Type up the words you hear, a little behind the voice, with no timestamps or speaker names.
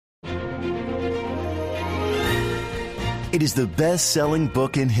It is the best-selling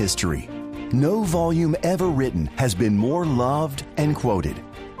book in history. No volume ever written has been more loved and quoted.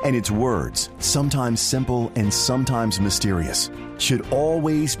 And its words, sometimes simple and sometimes mysterious, should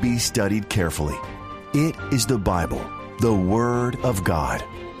always be studied carefully. It is the Bible, the Word of God.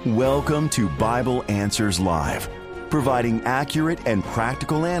 Welcome to Bible Answers Live, providing accurate and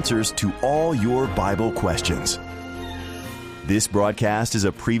practical answers to all your Bible questions. This broadcast is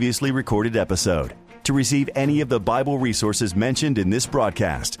a previously recorded episode. To receive any of the Bible resources mentioned in this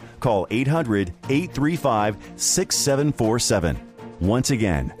broadcast, call 800-835-6747. Once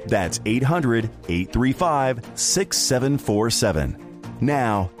again, that's 800-835-6747.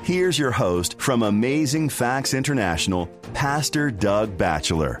 Now, here's your host from Amazing Facts International, Pastor Doug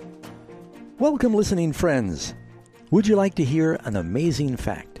Batchelor. Welcome, listening friends. Would you like to hear an amazing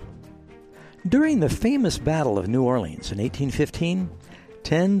fact? During the famous Battle of New Orleans in 1815,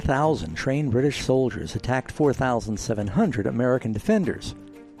 10,000 trained British soldiers attacked 4,700 American defenders.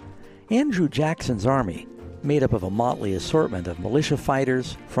 Andrew Jackson's army, made up of a motley assortment of militia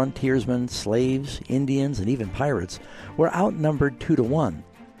fighters, frontiersmen, slaves, Indians, and even pirates, were outnumbered 2-1.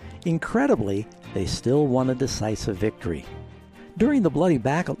 Incredibly, they still won a decisive victory. During the bloody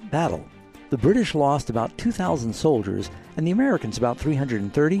battle, the British lost about 2,000 soldiers and the Americans about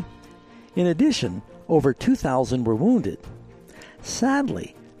 330. In addition, over 2,000 were wounded.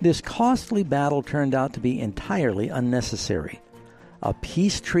 Sadly, this costly battle turned out to be entirely unnecessary. A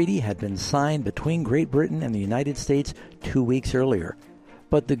peace treaty had been signed between Great Britain and the United States 2 weeks earlier,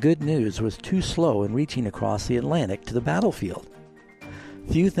 but the good news was too slow in reaching across the Atlantic to the battlefield.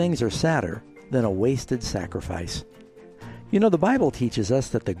 Few things are sadder than a wasted sacrifice. You know, the Bible teaches us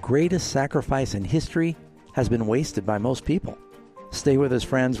that the greatest sacrifice in history has been wasted by most people. Stay with us,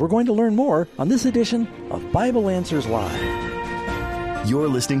 friends. We're going to learn more on this edition of Bible Answers Live. You're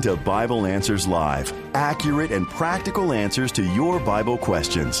listening to Bible Answers Live, accurate and practical answers to your Bible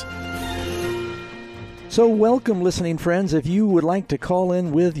questions. So welcome, listening friends. If you would like to call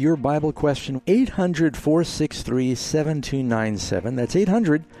in with your Bible question, 800-463-7297. That's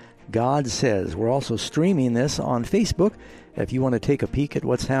 800-GOD SAYS. We're also streaming this on Facebook. If you want to take a peek at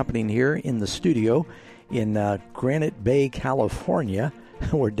what's happening here in the studio in Granite Bay, California,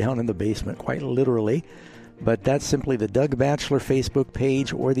 we're down in the basement, quite literally. But that's simply the Doug Batchelor Facebook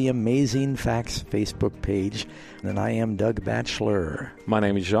page or the Amazing Facts Facebook page. And I am Doug Batchelor. My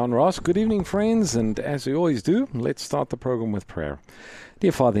name is John Ross. Good evening, friends. And as we always do, let's start the program with prayer.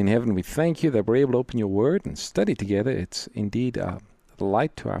 Dear Father in heaven, we thank you that we're able to open your word and study together. It's indeed a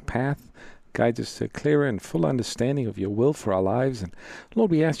light to our path, guides us to a clearer and full understanding of your will for our lives. And Lord,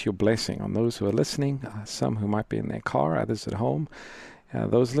 we ask your blessing on those who are listening, some who might be in their car, others at home.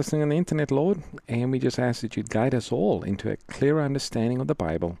 Those listening on the internet, Lord, and we just ask that you'd guide us all into a clearer understanding of the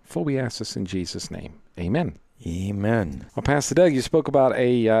Bible, for we ask this in Jesus' name. Amen. Amen. Well, Pastor Doug, you spoke about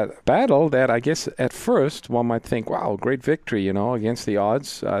a battle that I guess at first one might think, wow, great victory, against the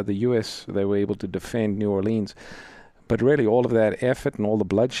odds. The U.S., they were able to defend New Orleans. But really all of that effort and all the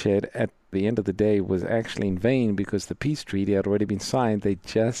bloodshed at the end of the day was actually in vain because the peace treaty had already been signed. They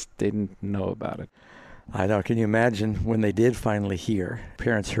just didn't know about it. I know. Can you imagine when they did finally hear?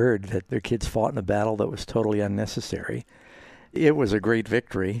 Parents heard that their kids fought in a battle that was totally unnecessary. It was a great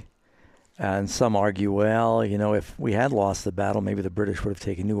victory. And some argue, well, if we had lost the battle, maybe the British would have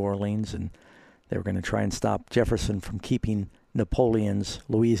taken New Orleans and they were going to try and stop Jefferson from keeping Napoleon's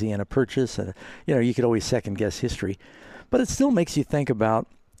Louisiana Purchase. And, you could always second-guess history. But it still makes you think about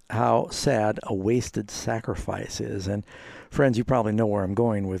how sad a wasted sacrifice is. And, friends, you probably know where I'm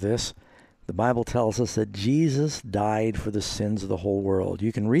going with this. The Bible tells us that Jesus died for the sins of the whole world.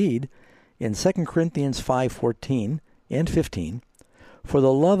 You can read in 2 Corinthians 5:14 and 15, "For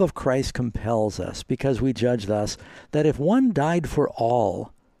the love of Christ compels us, because we judge thus, that if one died for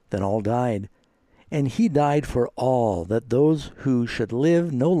all, then all died. And he died for all, that those who should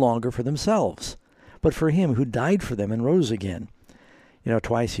live no longer for themselves, but for him who died for them and rose again."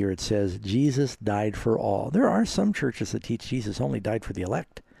 Twice here it says, Jesus died for all. There are some churches that teach Jesus only died for the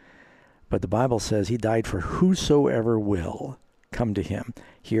elect. But the Bible says he died for whosoever will come to him.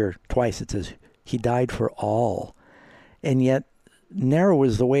 Here, twice it says he died for all. And yet, narrow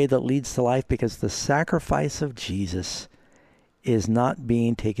is the way that leads to life because the sacrifice of Jesus is not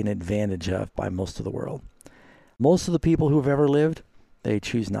being taken advantage of by most of the world. Most of the people who have ever lived, they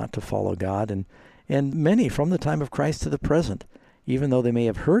choose not to follow God. And many from the time of Christ to the present, even though they may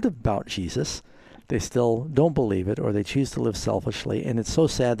have heard about Jesus, they still don't believe it, or they choose to live selfishly. And it's so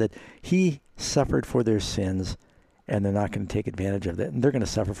sad that he suffered for their sins, and they're not going to take advantage of that. And they're going to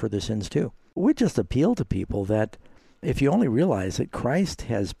suffer for their sins too. We just appeal to people that if you only realize that Christ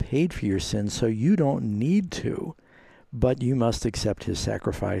has paid for your sins so you don't need to, but you must accept his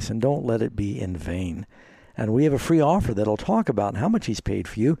sacrifice, and don't let it be in vain. And we have a free offer that'll talk about how much he's paid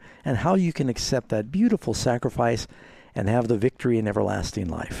for you and how you can accept that beautiful sacrifice and have the victory in everlasting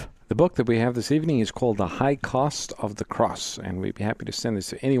life. The book that we have this evening is called The High Cost of the Cross, and we'd be happy to send this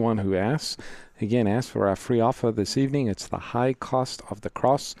to anyone who asks. Again, ask for our free offer this evening. It's The High Cost of the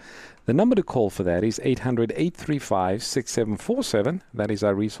Cross. The number to call for that is 800-835-6747. That is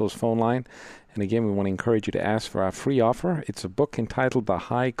our resource phone line. And again, we want to encourage you to ask for our free offer. It's a book entitled The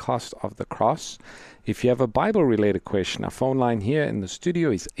High Cost of the Cross. If you have a Bible-related question, our phone line here in the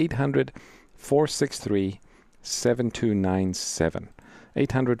studio is 800-463-7297.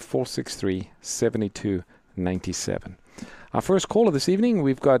 800-463-7297. Our first caller this evening,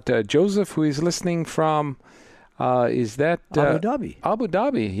 we've got Joseph, who is listening from, is that? Abu Dhabi. Abu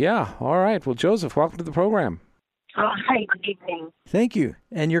Dhabi, yeah. All right. Well, Joseph, welcome to the program. Hi, good evening. Thank you.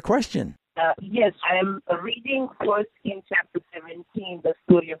 And your question? Yes, I'm reading first in chapter 17, the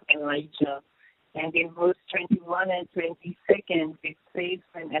story of Elijah. And in verse 21 and 22, it says,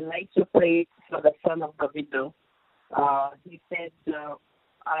 when Elijah prayed for the son of the widow, he said,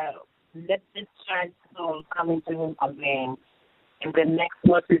 let this child's soul come into him again. And the next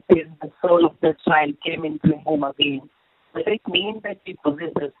verse it says, the soul of the child came into him again. Does it mean that he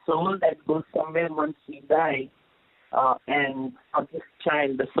possesses a soul that goes somewhere once he died? And for this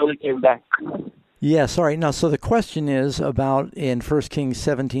child, the soul came back. Yes, all right. Now, so the question is about in 1 Kings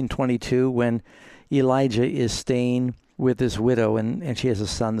 17:22, when Elijah is staying with this widow and she has a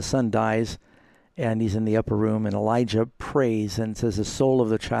son. The son dies, and he's in the upper room, and Elijah prays and says the soul of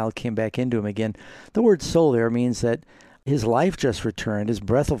the child came back into him again. The word soul there means that his life just returned. His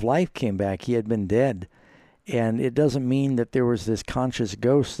breath of life came back. He had been dead. And it doesn't mean that there was this conscious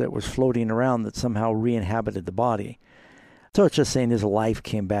ghost that was floating around that somehow re-inhabited the body. So it's just saying his life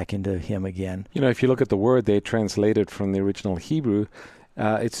came back into him again. You know, if you look at the word they translated from the original Hebrew,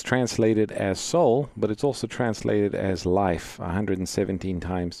 it's translated as soul, but it's also translated as life 117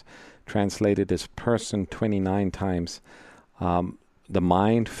 times, translated as person 29 times, the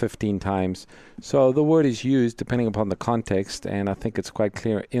mind 15 times. So the word is used depending upon the context, and I think it's quite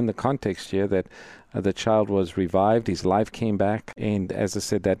clear in the context here that the child was revived, his life came back, and as I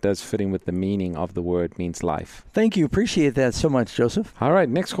said, that does fit in with the meaning of the word, means life. Thank you. Appreciate that so much, Joseph. All right,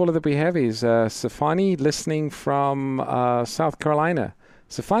 next caller that we have is Safani, listening from South Carolina.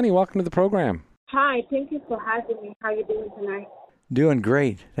 Safani, welcome to the program. Hi, thank you for having me. How are you doing tonight? Doing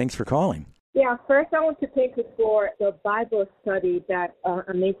great. Thanks for calling. Yeah, first I want to thank you for the Bible study that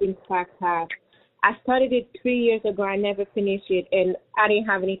Amazing Facts has. I started it 3 years ago. I never finished it, and I didn't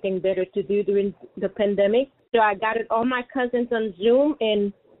have anything better to do during the pandemic. So I got it all my cousins on Zoom,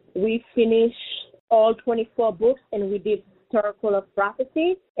 and we finished all 24 books, and we did Circle of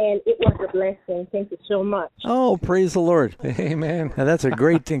Prophecy, and it was a blessing. Thank you so much. Oh, praise the Lord. Amen. Now, that's a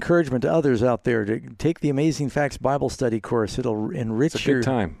great encouragement to others out there to take the Amazing Facts Bible study course. It'll enrich it's a good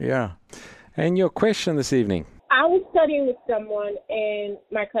time. Yeah. And your question this evening? I was studying with someone and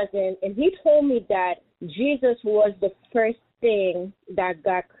my cousin, and he told me that Jesus was the first thing that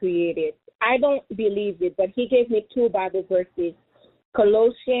God created. I don't believe it, but he gave me two Bible verses.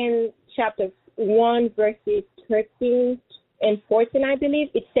 Colossians chapter 1, verses 13 and 14, I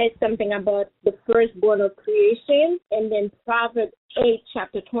believe. It says something about the firstborn of creation. And then Proverbs 8,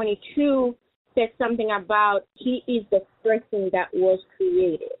 chapter 22, says something about he is the first thing that was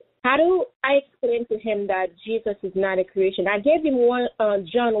created. How do I explain to him that Jesus is not a creation? I gave him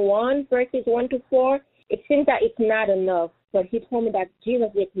John 1, verses 1 to 4. It seems that it's not enough, but he told me that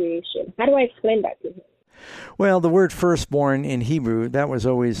Jesus is a creation. How do I explain that to him? Well, the word firstborn in Hebrew, that was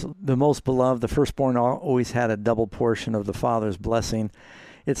always the most beloved. The firstborn always had a double portion of the Father's blessing.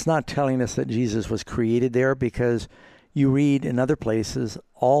 It's not telling us that Jesus was created there, because you read in other places,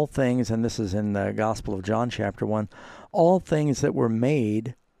 all things, and this is in the Gospel of John chapter 1, all things that were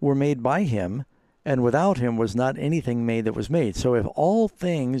made by him, and without him was not anything made that was made. So if all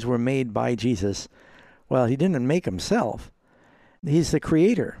things were made by Jesus, well, he didn't make himself. He's the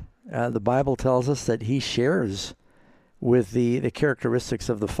creator. The Bible tells us that he shares with the characteristics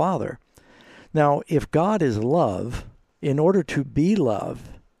of the Father. Now, if God is love, in order to be love,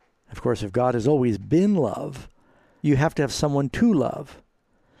 of course, if God has always been love, you have to have someone to love.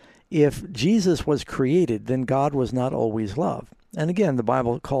 If Jesus was created, then God was not always love. And again, the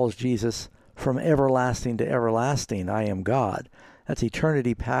Bible calls Jesus from everlasting to everlasting, I am God. That's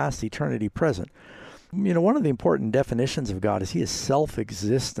eternity past, eternity present. You know, one of the important definitions of God is he is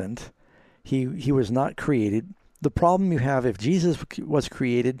self-existent. He was not created. The problem you have, if Jesus was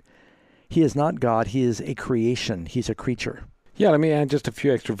created, he is not God. He is a creation. He's a creature. Yeah, let me add just a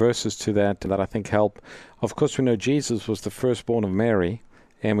few extra verses to that I think help. Of course, we know Jesus was the firstborn of Mary,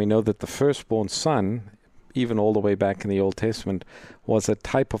 and we know that the firstborn son, even all the way back in the Old Testament, was a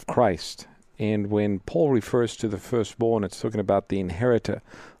type of Christ. And when Paul refers to the firstborn, it's talking about the inheritor,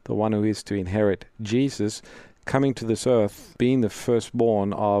 the one who is to inherit. Jesus, coming to this earth, being the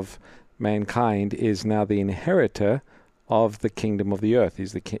firstborn of mankind, is now the inheritor of the kingdom of the earth.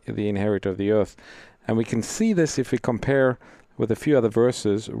 He's the inheritor of the earth. And we can see this if we compare with a few other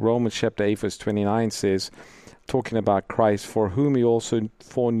verses. Romans chapter 8 verse 29 says, talking about Christ, for whom he also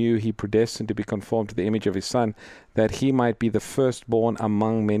foreknew he predestined to be conformed to the image of his Son, that he might be the firstborn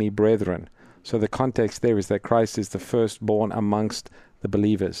among many brethren. So the context there is that Christ is the firstborn amongst the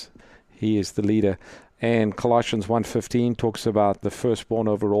believers. He is the leader. And Colossians 1:15 talks about the firstborn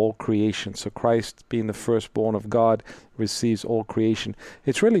over all creation. So Christ, being the firstborn of God, receives all creation.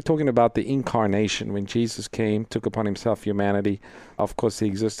 It's really talking about the incarnation. When Jesus came, took upon himself humanity. Of course, he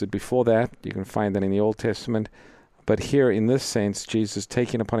existed before that. You can find that in the Old Testament. But here, in this sense, Jesus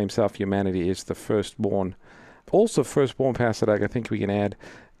taking upon himself humanity is the firstborn. Also, firstborn, Pastor Doug, I think we can add,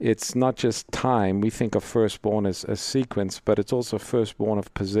 it's not just time. We think of firstborn as a sequence, but it's also firstborn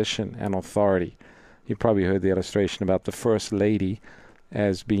of position and authority. You probably heard the illustration about the first lady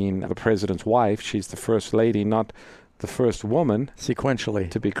as being the president's wife. She's the first lady, not the first woman sequentially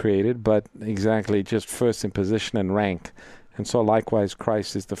to be created, but exactly just first in position and rank. And so likewise,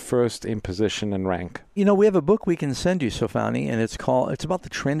 Christ is the first in position and rank. You know, we have a book we can send you, Sofani, and it's about the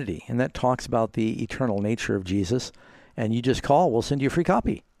Trinity, and that talks about the eternal nature of Jesus. And you just call, we'll send you a free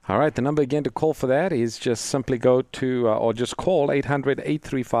copy. All right, the number again to call for that is just simply go to, or just call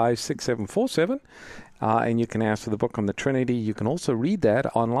 800-835-6747, and you can ask for the book on the Trinity. You can also read that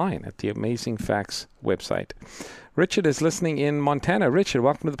online at the Amazing Facts website. Richard is listening in Montana. Richard,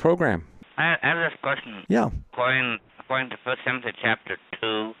 welcome to the program. I have this question. Yeah. According to 1 Timothy chapter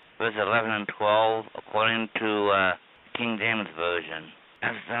 2, verse 11 and 12, according to King James Version,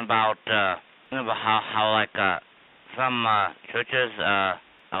 it's about how like some churches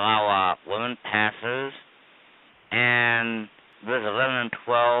allow women pastors, and verse 11 and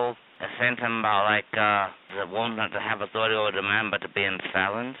 12 is saying something about like the woman not to have authority over the man, but to be in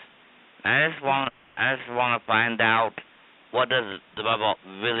silence. I just want to find out, what does the Bible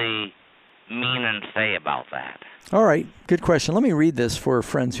really mean and say about that? All right, good question. Let me read this for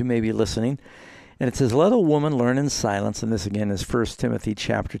friends who may be listening. And it says, let a woman learn in silence, and this again is 1 Timothy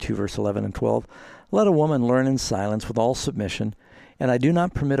chapter 2, verse 11 and 12. Let a woman learn in silence with all submission, and I do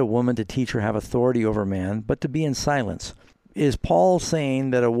not permit a woman to teach or have authority over man, but to be in silence. Is Paul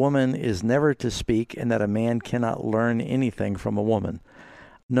saying that a woman is never to speak and that a man cannot learn anything from a woman?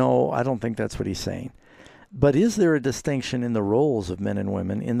 No, I don't think that's what he's saying. But is there a distinction in the roles of men and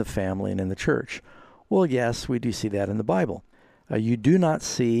women in the family and in the church? Well, yes, we do see that in the Bible. You do not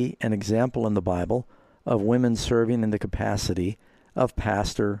see an example in the Bible of women serving in the capacity of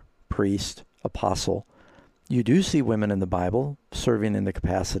pastor, priest, apostle. You do see women in the Bible serving in the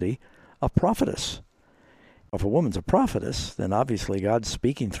capacity of prophetess. If a woman's a prophetess, then obviously God's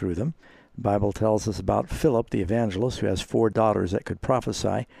speaking through them. The Bible tells us about Philip, the evangelist, who has 4 daughters that could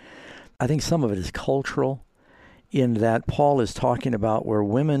prophesy. I think some of it is cultural, in that Paul is talking about where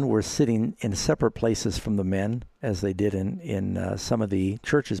women were sitting in separate places from the men, as they did in some of the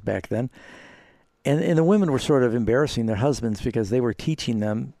churches back then. And the women were sort of embarrassing their husbands because they were teaching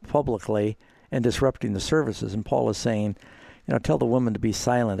them publicly and disrupting the services. And Paul is saying, tell the women to be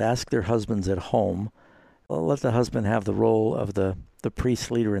silent, ask their husbands at home, let the husband have the role of the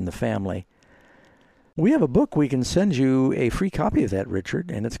priest leader in the family. We have a book. We can send you a free copy of that,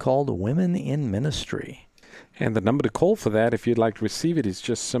 Richard, and it's called Women in Ministry. And the number to call for that, if you'd like to receive it, is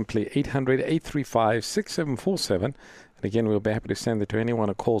just simply 800-835-6747. And again, we'll be happy to send it to anyone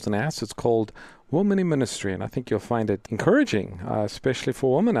who calls and asks. It's called Women in Ministry, and I think you'll find it encouraging, especially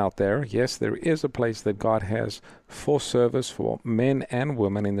for women out there. Yes, there is a place that God has for service for men and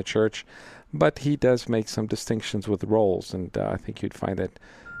women in the church, but he does make some distinctions with roles, and I think you'd find that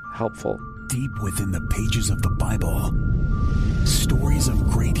helpful. Deep within the pages of the Bible, stories of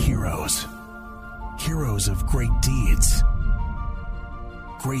great heroes, heroes of great deeds,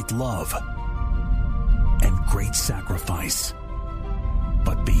 great love, and great sacrifice.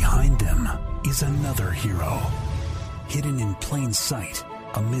 But behind them is another hero, hidden in plain sight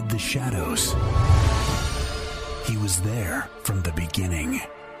amid the shadows. He was there from the beginning,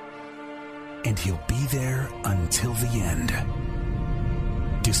 and he'll be there until the end.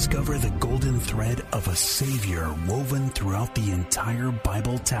 Discover the golden thread of a Savior woven throughout the entire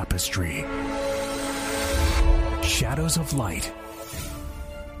Bible tapestry. Shadows of Light.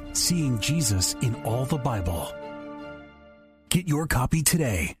 Seeing Jesus in all the Bible. Get your copy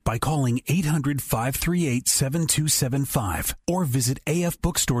today by calling 800-538-7275 or visit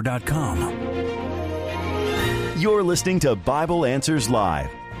afbookstore.com. You're listening to Bible Answers Live.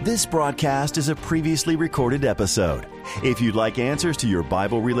 This broadcast is a previously recorded episode. If you'd like answers to your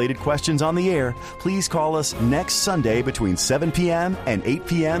Bible-related questions on the air, please call us next Sunday between 7 p.m. and 8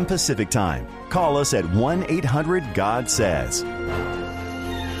 p.m. Pacific Time. Call us at 1-800-GOD-SAYS.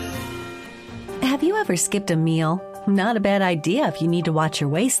 Have you ever skipped a meal? Not a bad idea if you need to watch your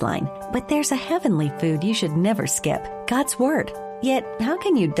waistline. But there's a heavenly food you should never skip, God's Word. Yet, how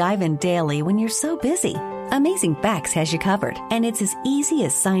can you dive in daily when you're so busy? Amazing Facts has you covered, and it's as easy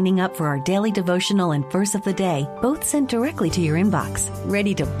as signing up for our daily devotional and verse of the day, both sent directly to your inbox,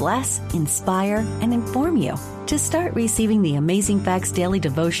 ready to bless, inspire, and inform you. To start receiving the Amazing Facts daily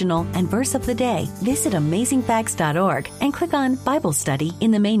devotional and verse of the day, visit amazingfacts.org and click on Bible Study in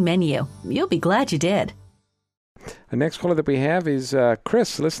the main menu. You'll be glad you did. The next caller that we have is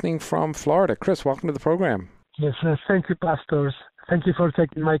Chris, listening from Florida. Chris, welcome to the program. Yes, thank you, pastors. Thank you for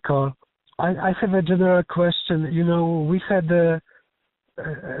taking my call. I have a general question. You know, we had a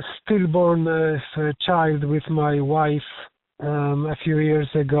stillborn child with my wife a few years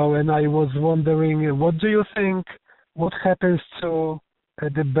ago, and I was wondering, what do you think, what happens to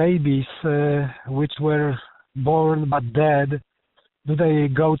the babies which were born but dead? Do they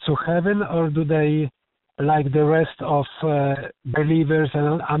go to heaven, or do they, like the rest of believers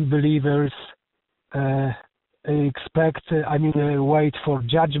and unbelievers, wait for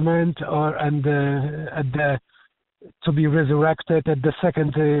judgment to be resurrected at the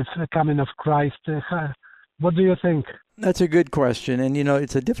second coming of Christ? What do you think? That's a good question, and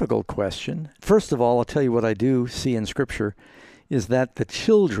it's a difficult question. First of all, I'll tell you what I do see in Scripture is that the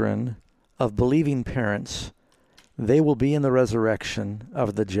children of believing parents, they will be in the resurrection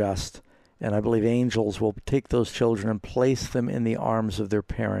of the just, and I believe angels will take those children and place them in the arms of their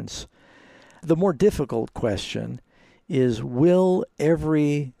parents. The more difficult question is, will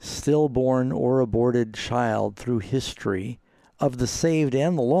every stillborn or aborted child through history of the saved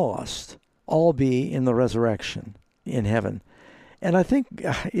and the lost all be in the resurrection in heaven? And I think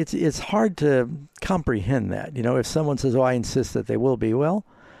it's hard to comprehend that. If someone says, I insist that they will be, well,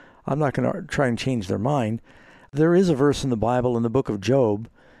 I'm not going to try and change their mind. There is a verse in the Bible in the book of Job,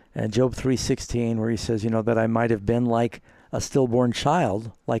 and Job 3:16, where he says, that I might have been like a stillborn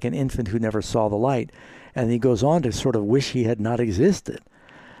child, like an infant who never saw the light. And he goes on to sort of wish he had not existed.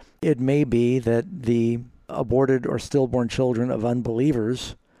 It may be that the aborted or stillborn children of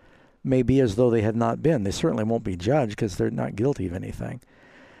unbelievers may be as though they had not been. They certainly won't be judged because they're not guilty of anything.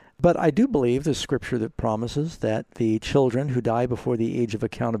 But I do believe there's Scripture that promises that the children who die before the age of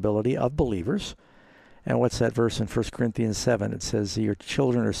accountability of believers, and what's that verse in 1 Corinthians 7? It says, your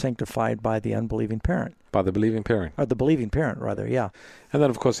children are sanctified by the unbelieving parent. By the believing parent. Or the believing parent, rather, yeah. And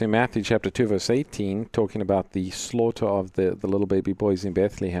then, of course, in Matthew chapter 2, verse 18, talking about the slaughter of the little baby boys in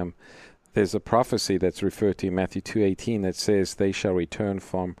Bethlehem, there's a prophecy that's referred to in Matthew 2:18 that says, they shall return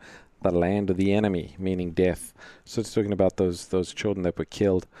from the land of the enemy, meaning death. So it's talking about those children that were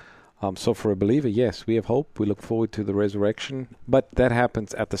killed. So for a believer, yes, we have hope. We look forward to the resurrection. But that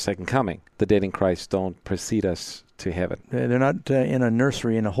happens at the second coming. The dead in Christ don't precede us to heaven. They're not in a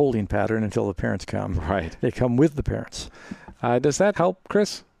nursery in a holding pattern until the parents come. Right. They come with the parents. Does that help,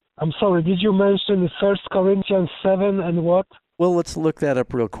 Chris? I'm sorry, did you mention 1 Corinthians 7 and what? Well, let's look that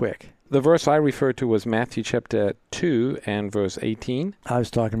up real quick. The verse I referred to was Matthew chapter 2 and verse 18. I was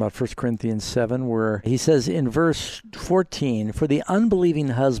talking about 1 Corinthians 7, where he says in verse 14, for the unbelieving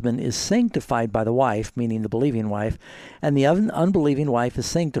husband is sanctified by the wife, meaning the believing wife, and the unbelieving wife is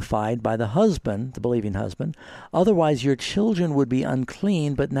sanctified by the husband, the believing husband. Otherwise your children would be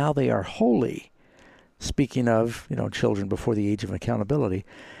unclean, but now they are holy. Speaking of, children before the age of accountability.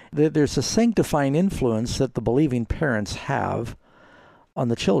 There's a sanctifying influence that the believing parents have on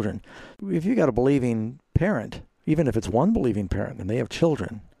the children. If you got a believing parent, even if it's one believing parent and they have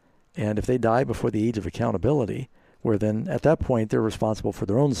children, and if they die before the age of accountability, where then at that point they're responsible for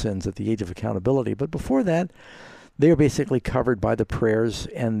their own sins at the age of accountability. But before that, they are basically covered by the prayers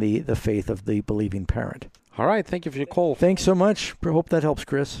and the faith of the believing parent. All right. Thank you for your call. Thanks so much. I hope that helps,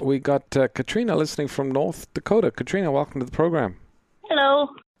 Chris. We got Katrina listening from North Dakota. Katrina, welcome to the program. Hello.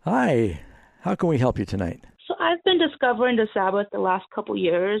 Hi. How can we help you tonight? So I've been discovering the Sabbath the last couple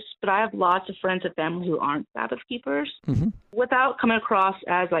years, but I have lots of friends and family who aren't Sabbath keepers. Mm-hmm. Without coming across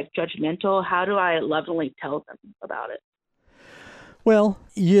as judgmental, how do I lovingly tell them about it? Well,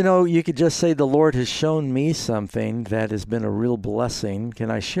 you could just say the Lord has shown me something that has been a real blessing. Can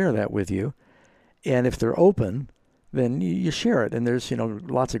I share that with you? And if they're open, then you share it. And there's,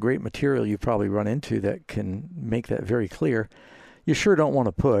 lots of great material you've probably run into that can make that very clear. You sure don't want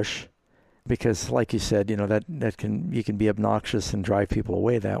to push because, like you said, you can be obnoxious and drive people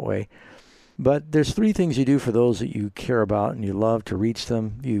away that way. But there's 3 things you do for those that you care about and you love to reach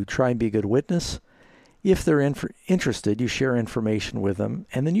them. You try and be a good witness. If they're interested, you share information with them,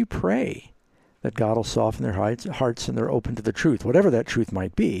 and then you pray that God will soften their hearts and they're open to the truth, whatever that truth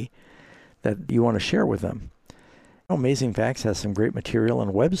might be that you want to share with them. Amazing Facts has some great material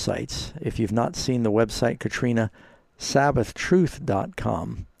on websites. If you've not seen the website, Katrina,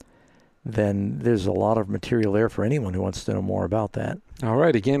 sabbathtruth.com, then there's a lot of material there for anyone who wants to know more about that. All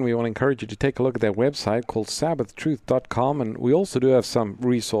right. Again, we want to encourage you to take a look at that website called sabbathtruth.com. And we also do have some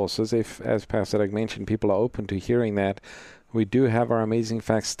resources. If, as Pastor Doug mentioned, people are open to hearing that, we do have our Amazing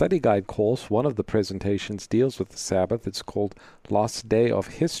Facts study guide course. One of the presentations deals with the Sabbath. It's called Last Day of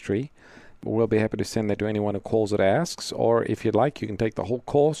History. We'll be happy to send that to anyone who calls or asks. Or if you'd like, you can take the whole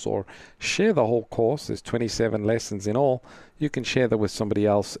course or share the whole course. There's 27 lessons in all. You can share that with somebody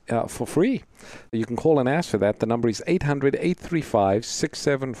else for free. You can call and ask for that. The number is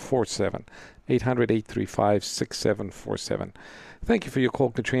 800-835-6747. 800-835-6747. Thank you for your call,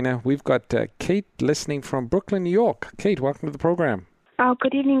 Katrina. We've got Kate listening from Brooklyn, New York. Kate, welcome to the program.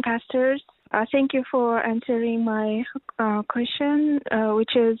 Good evening, pastors. Thank you for answering my question,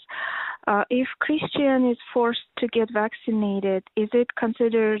 which is, if Christian is forced to get vaccinated, is it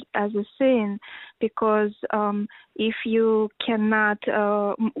considered as a sin? Because if you cannot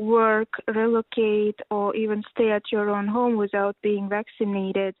work, relocate, or even stay at your own home without being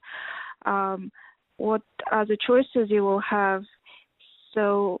vaccinated, what are the choices you will have?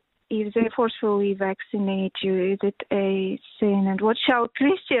 So if they forcefully vaccinate you, is it a sin? And what shall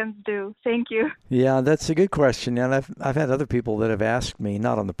Christians do? Thank you. Yeah, that's a good question. And I've had other people that have asked me,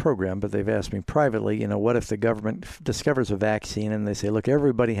 not on the program, but they've asked me privately, what if the government discovers a vaccine and they say, look,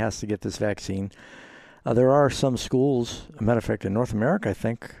 everybody has to get this vaccine. There are some schools, as a matter of fact, in North America, I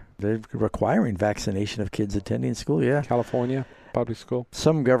think, they're requiring vaccination of kids attending school, yeah. California, public school.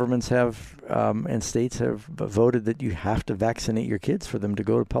 Some governments have, and states have voted that you have to vaccinate your kids for them to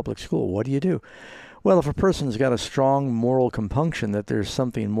go to public school. What do you do? Well, if a person's got a strong moral compunction that there's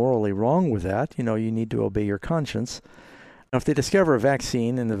something morally wrong with that, you need to obey your conscience. Now, if they discover a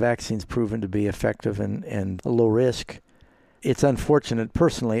vaccine and the vaccine's proven to be effective and low risk, it's unfortunate.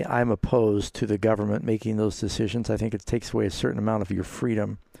 Personally, I'm opposed to the government making those decisions. I think it takes away a certain amount of your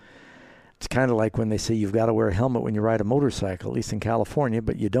freedom. It's kind of like when they say you've got to wear a helmet when you ride a motorcycle, at least in California,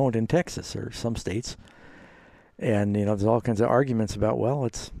 but you don't in Texas or some states. And, there's all kinds of arguments about, well,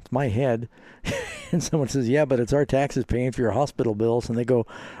 it's my head. And someone says, yeah, but it's our taxes paying for your hospital bills. And they go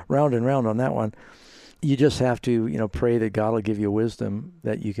round and round on that one. You just have to, pray that God will give you wisdom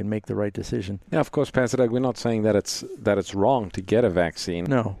that you can make the right decision. Yeah, of course, Pastor Doug, we're not saying that it's wrong to get a vaccine.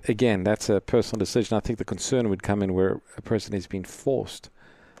 No. Again, that's a personal decision. I think the concern would come in where a person is being forced.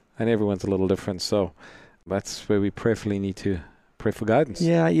 And everyone's a little different, so that's where we prayerfully need to pray for guidance.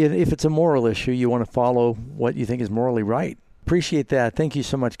 Yeah, if it's a moral issue, you want to follow what you think is morally right. Appreciate that. Thank you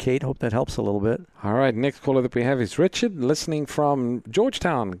so much, Kate. Hope that helps a little bit. All right, next caller that we have is Richard, listening from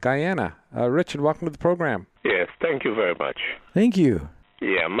Georgetown, Guyana. Richard, welcome to the program. Yes, thank you very much. Thank you.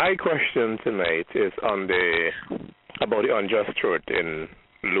 Yeah, my question tonight is about the unjust truth in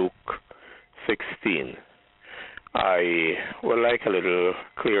Luke 16. I would like a little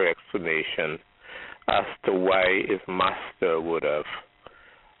clear explanation as to why his master would have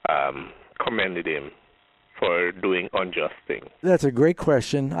commended him for doing unjust things. That's a great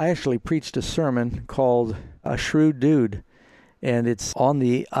question. I actually preached a sermon called A Shrewd Dude, and it's on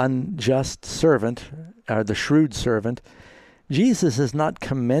the unjust servant, or the shrewd servant. Jesus is not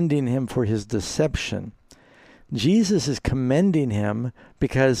commending him for his deception. Jesus is commending him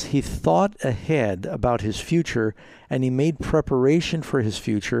because he thought ahead about his future and he made preparation for his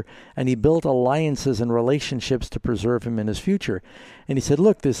future and he built alliances and relationships to preserve him in his future. And he said,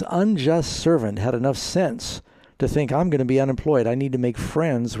 look, this unjust servant had enough sense to think, I'm going to be unemployed. I need to make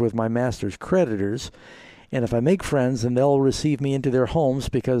friends with my master's creditors. And if I make friends, then they'll receive me into their homes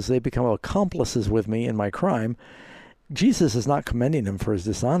because they become accomplices with me in my crime. Jesus is not commending him for his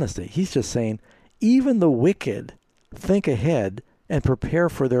dishonesty. He's just saying, even the wicked think ahead and prepare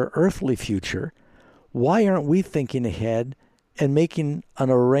for their earthly future. Why aren't we thinking ahead and making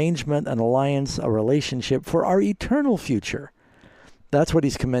an arrangement, an alliance, a relationship for our eternal future? That's what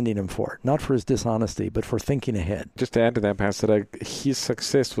he's commending him for, not for his dishonesty, but for thinking ahead. Just to add to that, Pastor Doug, his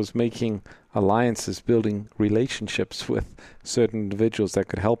success was making alliances, building relationships with certain individuals that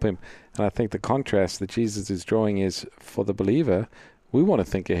could help him. And I think the contrast that Jesus is drawing is for the believer, We want to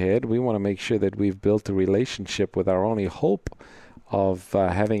think ahead. We want to make sure that we've built a relationship with our only hope of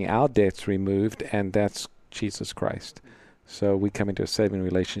having our debts removed, and that's Jesus Christ. So we come into a saving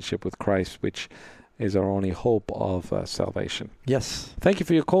relationship with Christ, which is our only hope of salvation. Yes. Thank you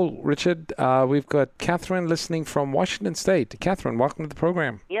for your call, Richard. We've got Catherine listening from Washington State. Catherine, welcome to the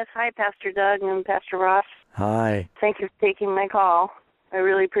program. Yes, hi, Pastor Doug and Pastor Ross. Hi. Thank you for taking my call. I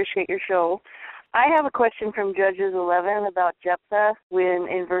really appreciate your show. I have a question from Judges 11 about Jephthah, when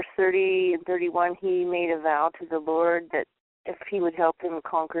in verse 30 and 31 he made a vow to the Lord that if he would help him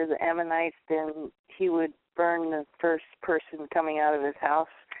conquer the Ammonites, then he would burn the first person coming out of his house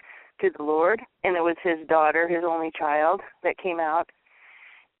to the Lord. And it was his daughter, his only child, that came out.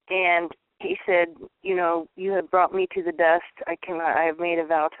 And he said, you know, you have brought me to the dust. I have made a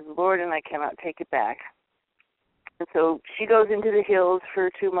vow to the Lord, and I cannot take it back. And so she goes into the hills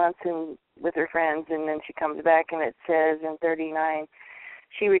for 2 months and with her friends, and then she comes back, and it says in 39,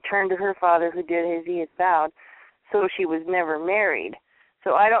 she returned to her father who did as he had vowed, so she was never married.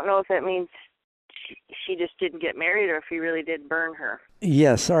 So I don't know if that means she just didn't get married or if he really did burn her.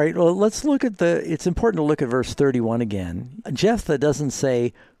 Yes. All right. Well, let's look at it's important to look at verse 31 again. Jephthah doesn't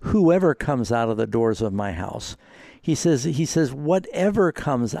say, whoever comes out of the doors of my house. He says, whatever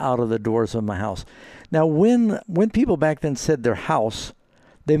comes out of the doors of my house. Now, when people back then said their house,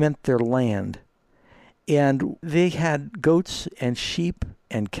 they meant their land. And they had goats and sheep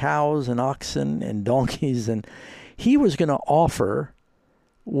and cows and oxen and donkeys, and he was going to offer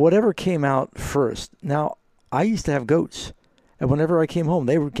whatever came out first. Now, I used to have goats, and whenever I came home,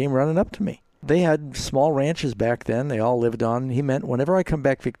 they came running up to me. They had small ranches back then. They all lived on. He meant whenever I come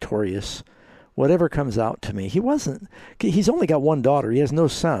back victorious, whatever comes out to me. He's only got one daughter. He has no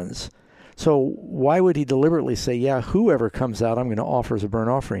sons. So why would he deliberately say, yeah, whoever comes out, I'm going to offer as a burnt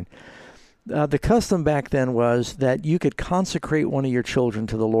offering? The custom back then was that you could consecrate one of your children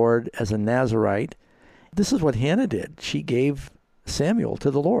to the Lord as a Nazirite. This is what Hannah did. She gave Samuel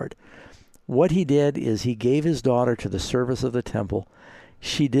to the Lord. What he did is he gave his daughter to the service of the temple.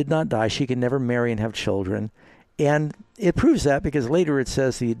 She did not die. She could never marry and have children. And it proves that because later it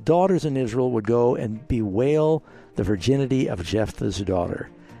says the daughters in Israel would go and bewail the virginity of Jephthah's daughter.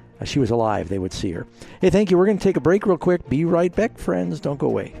 She was alive. They would see her. Hey, thank you. We're going to take a break real quick. Be right back, friends. Don't go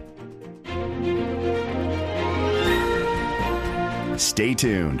away. Stay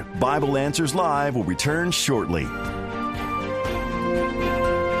tuned. Bible Answers Live will return shortly.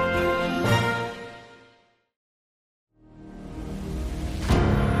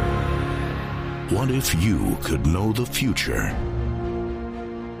 What if you could know the future?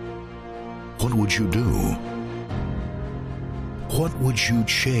 What would you do? What would you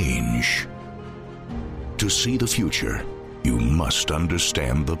change? To see the future, you must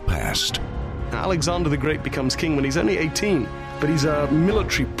understand the past. Alexander the Great becomes king when he's only 18, but he's a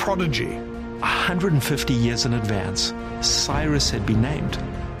military prodigy. 150 years in advance, Cyrus had been named.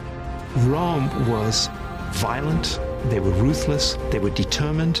 Rome was violent, they were ruthless, they were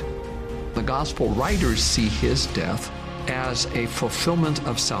determined. The gospel writers see his death as a fulfillment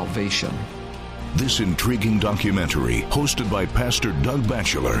of salvation. This intriguing documentary, hosted by Pastor Doug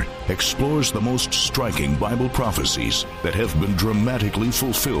Batchelor, explores the most striking Bible prophecies that have been dramatically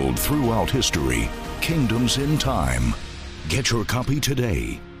fulfilled throughout history. Kingdoms in Time. Get your copy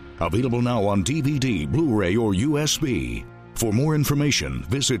today. Available now on DVD, Blu-ray, or USB. For more information,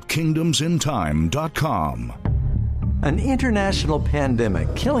 visit kingdomsintime.com. An international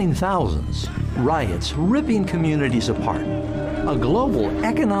pandemic killing thousands, riots ripping communities apart, a global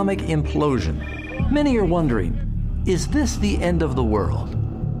economic implosion. Many are wondering, is this the end of the world?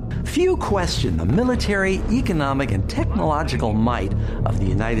 Few question the military, economic, and technological might of the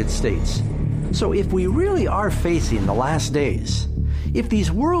United States. So if we really are facing the last days, if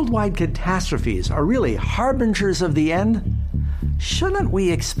these worldwide catastrophes are really harbingers of the end, shouldn't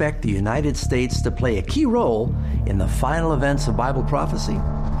we expect the United States to play a key role in the final events of Bible prophecy?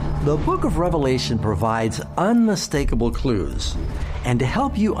 The book of Revelation provides unmistakable clues, and to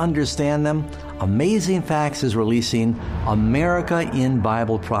help you understand them, Amazing Facts is releasing America in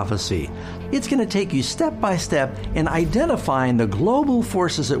Bible Prophecy. It's going to take you step by step in identifying the global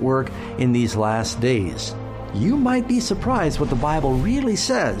forces at work in these last days. You might be surprised what the Bible really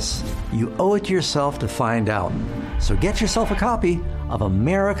says. You owe it to yourself to find out. So get yourself a copy of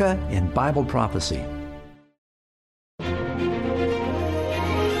America in Bible Prophecy.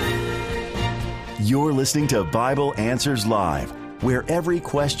 You're listening to Bible Answers Live, where every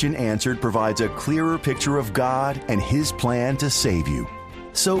question answered provides a clearer picture of God and His plan to save you.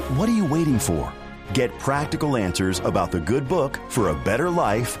 So what are you waiting for? Get practical answers about the good book for a better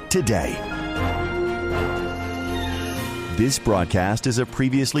life today. This broadcast is a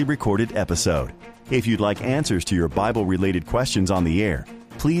previously recorded episode. If you'd like answers to your Bible-related questions on the air,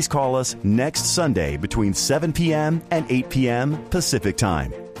 please call us next Sunday between 7 p.m. and 8 p.m. Pacific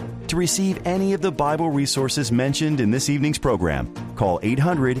Time. To receive any of the Bible resources mentioned in this evening's program, call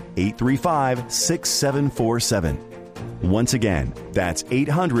 800-835-6747. Once again, that's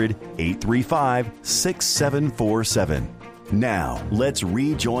 800-835-6747. Now, let's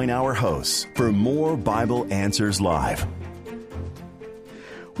rejoin our hosts for more Bible Answers Live.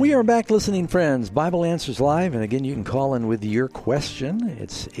 We are back, listening friends. Bible Answers Live, and again, you can call in with your question.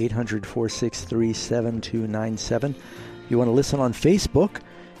 It's 800-463-7297. You want to listen on Facebook?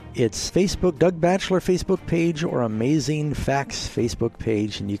 It's Facebook, Doug Batchelor Facebook page, or Amazing Facts Facebook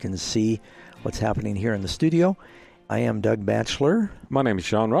page, and you can see what's happening here in the studio. I am Doug Batchelor. My name is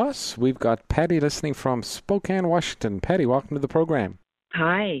John Ross. We've got Patty listening from Spokane, Washington. Patty, welcome to the program.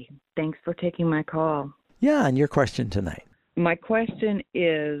 Hi. Thanks for taking my call. Yeah, and your question tonight. My question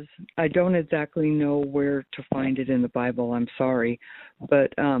is, I don't exactly know where to find it in the Bible, I'm sorry,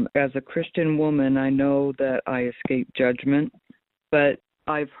 but as a Christian woman, I know that I escape judgment, but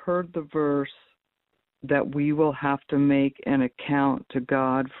I've heard the verse that we will have to make an account to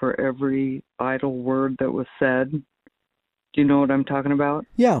God for every idle word that was said. Do you know what I'm talking about?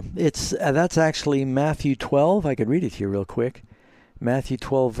 Yeah, that's actually Matthew 12. I could read it to you real quick. Matthew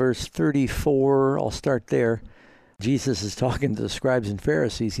 12, verse 34. I'll start there. Jesus is talking to the scribes and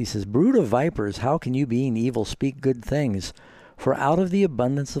Pharisees. He says, "Brood of vipers, how can you, being evil, speak good things? For out of the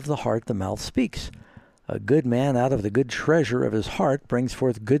abundance of the heart the mouth speaks. A good man out of the good treasure of his heart brings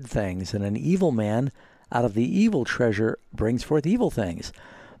forth good things, and an evil man out of the evil treasure brings forth evil things.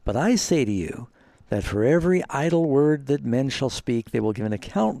 But I say to you, that for every idle word that men shall speak, they will give an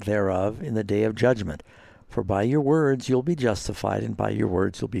account thereof in the day of judgment. For by your words you'll be justified, and by your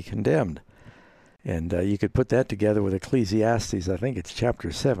words you'll be condemned." And you could put that together with Ecclesiastes, I think it's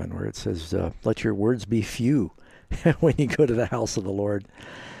chapter 7, where it says, let your words be few when you go to the house of the Lord.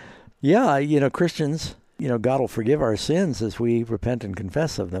 Yeah, Christians, God will forgive our sins as we repent and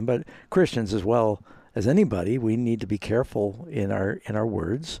confess of them, but Christians as well as anybody, we need to be careful in our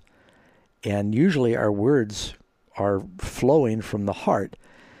words. And usually our words are flowing from the heart.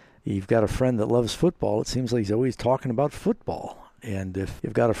 You've got a friend that loves football. It seems like he's always talking about football. And if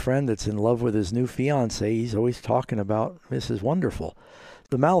you've got a friend that's in love with his new fiancée, he's always talking about Mrs. Wonderful.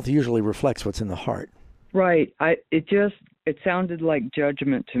 The mouth usually reflects what's in the heart. Right. It sounded like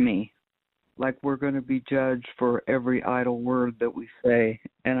judgment to me. Like we're going to be judged for every idle word that we say.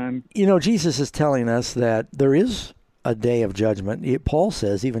 And Jesus is telling us that there is a day of judgment. Paul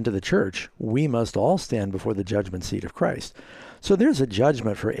says, even to the church, we must all stand before the judgment seat of Christ. So there's a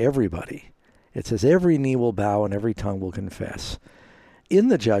judgment for everybody. It says every knee will bow and every tongue will confess. In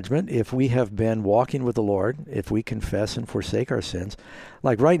the judgment, if we have been walking with the Lord, if we confess and forsake our sins,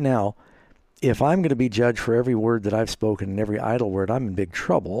 like right now, if I'm going to be judged for every word that I've spoken and every idle word, I'm in big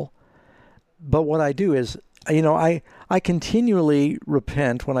trouble. But what I do is, I continually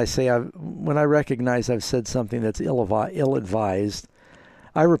repent when I recognize I've said something that's ill-advised.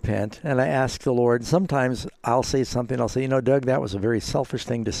 I repent and I ask the Lord. Sometimes I'll say something. I'll say, Doug, that was a very selfish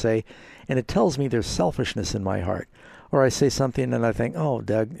thing to say. And it tells me there's selfishness in my heart. Or I say something and I think, oh,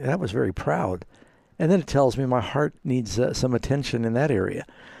 Doug, that was very proud. And then it tells me my heart needs some attention in that area.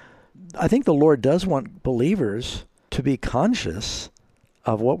 I think the Lord does want believers to be conscious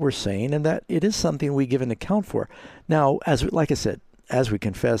of what we're saying and that it is something we give an account for. Now, like I said, as we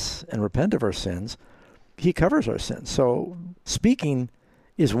confess and repent of our sins, He covers our sins. So speaking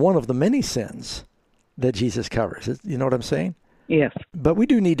is one of the many sins that Jesus covers. You know what I'm saying? Yes. But we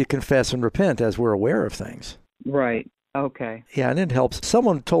do need to confess and repent as we're aware of things. Right. Okay. Yeah, and it helps.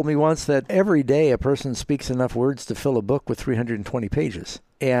 Someone told me once that every day a person speaks enough words to fill a book with 320 pages.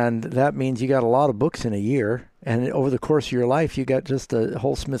 And that means you got a lot of books in a year. And over the course of your life, you got just a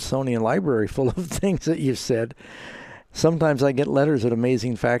whole Smithsonian library full of things that you've said. Sometimes I get letters at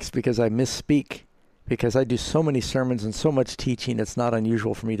Amazing Facts because I misspeak. Because I do so many sermons and so much teaching, it's not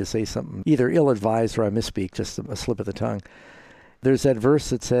unusual for me to say something either ill-advised or I misspeak, just a slip of the tongue. There's that verse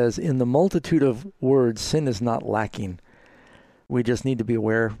that says, in the multitude of words, sin is not lacking. We just need to be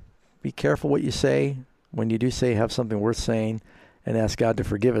aware. Be careful what you say. When you do say, have something worth saying, and ask God to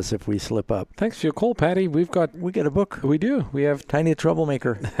forgive us if we slip up. Thanks for your call, Patty. We got a book. We do. We have Tiny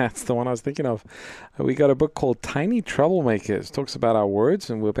Troublemaker. That's the one I was thinking of. We got a book called Tiny Troublemakers. It talks about our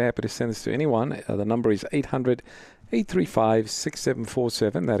words, and we'll be happy to send this to anyone. The number is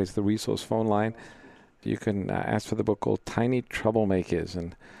 800-835-6747. That is the resource phone line. You can ask for the book called Tiny Troublemakers,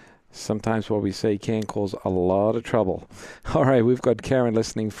 and sometimes what we say can cause a lot of trouble. All right, we've got Karen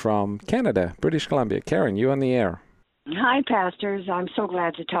listening from Canada, British Columbia. Karen, you on the air. Hi, pastors. I'm so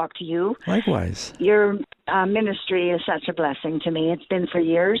glad to talk to you. Likewise. Your ministry is such a blessing to me. It's been for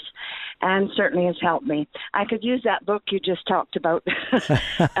years and certainly has helped me. I could use that book you just talked about.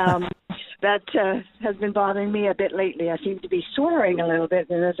 That has been bothering me a bit lately. I seem to be swearing a little bit,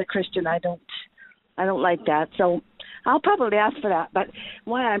 and as a Christian, I don't like that. So I'll probably ask for that. But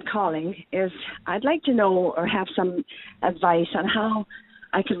why I'm calling is I'd like to know or have some advice on how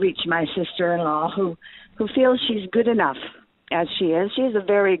I could reach my sister-in-law who feels she's good enough as she is. She's a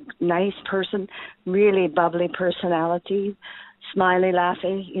very nice person, really bubbly personality, smiley,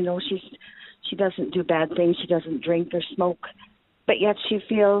 laughing. You know, she doesn't do bad things. She doesn't drink or smoke, but yet she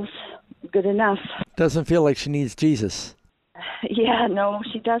feels good enough. Doesn't feel like she needs Jesus. Yeah, no,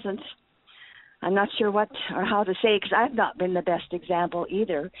 she doesn't. I'm not sure what or how to say, because I've not been the best example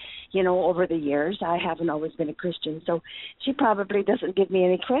either, you know, over the years. I haven't always been a Christian, so she probably doesn't give me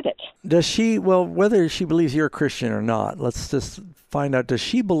any credit. Does she, well, whether she believes you're a Christian or not, let's just find out, does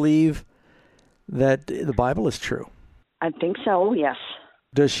she believe that the Bible is true? I think so, yes.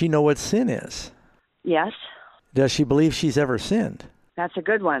 Does she know what sin is? Yes. Does she believe she's ever sinned? That's a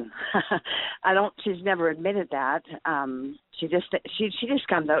good one. She's never admitted that. She just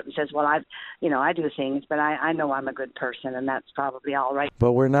comes out and says, well, I do things, but I know I'm a good person, and that's probably all right.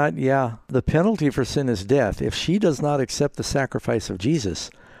 But we're not, the penalty for sin is death. If she does not accept the sacrifice of Jesus,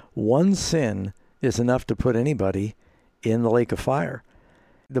 one sin is enough to put anybody in the lake of fire.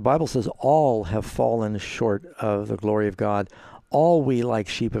 The Bible says all have fallen short of the glory of God. All we like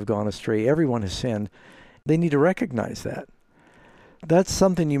sheep have gone astray. Everyone has sinned. They need to recognize that. That's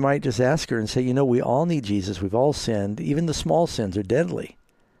something you might just ask her and say, you know, we all need Jesus. We've all sinned. Even the small sins are deadly.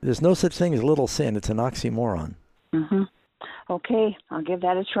 There's no such thing as little sin. It's an oxymoron. Mm-hmm. Okay, I'll give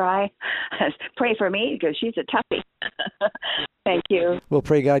that a try. Pray for me, because she's a toughie. Thank you. We'll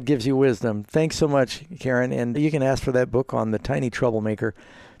pray God gives you wisdom. Thanks so much, Karen. And you can ask for that book on The Tiny Troublemaker.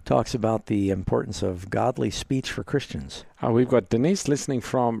 Talks about the importance of godly speech for Christians. We've got Denise listening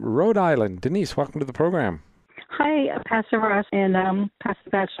from Rhode Island. Denise, welcome to the program. Hi, Pastor Ross and Pastor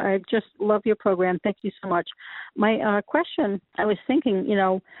Batch. I just love your program. Thank you so much. My question, I was thinking, you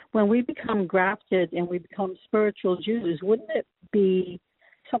know, when we become grafted and we become spiritual Jews, wouldn't it be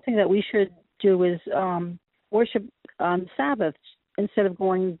something that we should do is worship on Sabbath instead of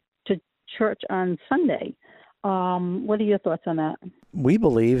going to church on Sunday? What are your thoughts on that? We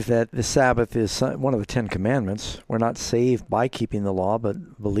believe that the Sabbath is one of the 10 Commandments. We're not saved by keeping the law,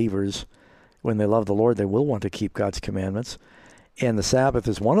 but believers, when they love the Lord, they will want to keep God's commandments. And the Sabbath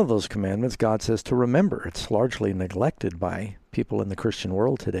is one of those commandments God says to remember. It's largely neglected by people in the Christian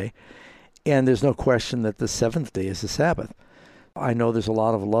world today. And there's no question that the seventh day is the Sabbath. I know there's a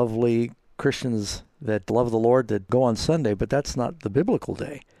lot of lovely Christians that love the Lord that go on Sunday, but that's not the biblical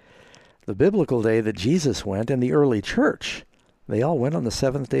day. The biblical day that Jesus went, and the early church, they all went on the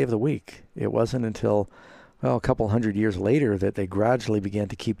seventh day of the week. It wasn't until a couple hundred years later that they gradually began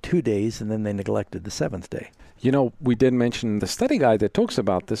to keep 2 days, and then they neglected the seventh day. You know, we did mention the study guide that talks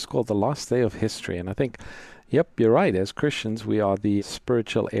about this called The Last Day of History. And I think, yep, you're right. As Christians, we are the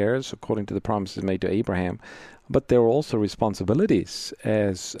spiritual heirs according to the promises made to Abraham. But there are also responsibilities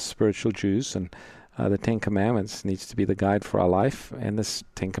as spiritual Jews, and the 10 Commandments needs to be the guide for our life. And this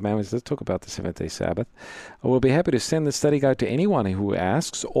 10 Commandments does talk about the seventh-day Sabbath. We'll be happy to send the study guide to anyone who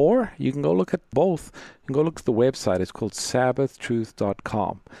asks, or you can go look at both. You can go look at the website. It's called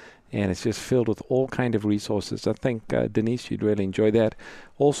sabbathtruth.com. And it's just filled with all kind of resources. I think, Denise, you'd really enjoy that.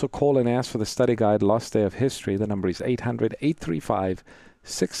 Also, call and ask for the study guide, Last Day of History. The number is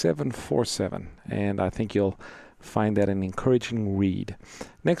 800-835-6747. And I think you'll find that an encouraging read.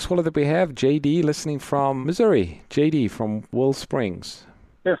 Next caller that we have, J.D., listening from Missouri. J.D. from Will Springs.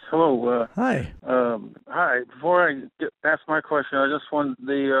 Yes, hello. Hi. Hi. Before I ask my question, I just want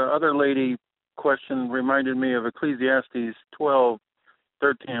the other lady question reminded me of Ecclesiastes 12,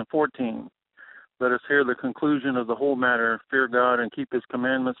 13, and 14. Let us hear the conclusion of the whole matter. Fear God and keep his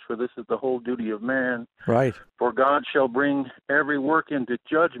commandments, for this is the whole duty of man. Right. For God shall bring every work into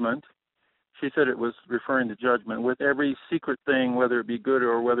judgment. She said it was referring to judgment, with every secret thing, whether it be good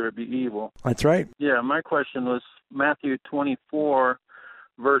or whether it be evil. That's right. Yeah, my question was Matthew 24,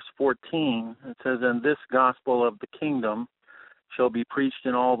 verse 14. It says, and this gospel of the kingdom shall be preached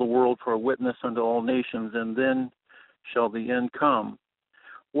in all the world for a witness unto all nations, and then shall the end come.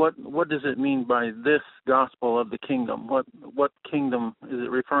 What does it mean by this gospel of the kingdom? What kingdom is it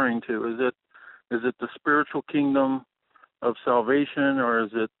referring to? Is it the spiritual kingdom of salvation, or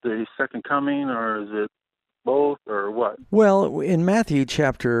is it the second coming, or is it both, or what? Well, in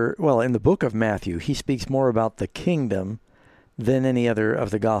the book of Matthew, he speaks more about the kingdom than any other of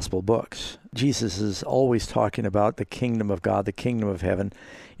the gospel books. Jesus is always talking about the kingdom of God, the kingdom of heaven.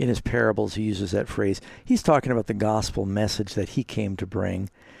 In his parables, he uses that phrase. He's talking about the gospel message that he came to bring.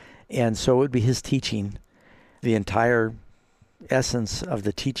 And so it would be his teaching, the entire essence of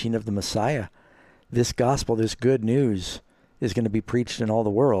the teaching of the Messiah. This gospel, this good news, is going to be preached in all the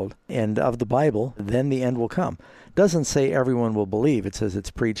world. And of the Bible, then the end will come. Doesn't say everyone will believe. It says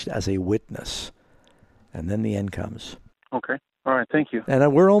it's preached as a witness. And then the end comes. Okay. All right. Thank you.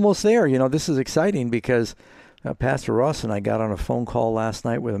 And we're almost there. This is exciting because Pastor Ross and I got on a phone call last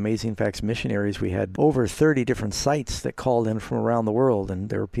night with Amazing Facts missionaries. We had over 30 different sites that called in from around the world. And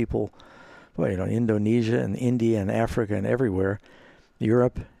there were people, Indonesia and India and Africa and everywhere,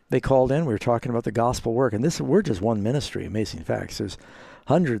 Europe. They called in. We were talking about the gospel work. And we're just one ministry, Amazing Facts. There's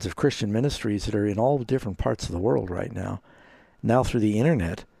hundreds of Christian ministries that are in all different parts of the world right now. Now through the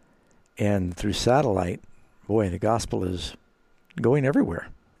internet and through satellite, boy, the gospel is going everywhere.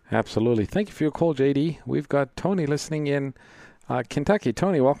 Absolutely. Thank you for your call, JD. We've got Tony listening in Kentucky.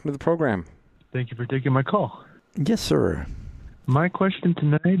 Tony, welcome to the program. Thank you for taking my call. Yes, sir. My question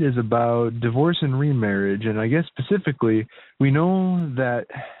tonight is about divorce and remarriage. And I guess specifically, we know that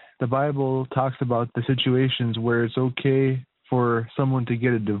the Bible talks about the situations where it's okay for someone to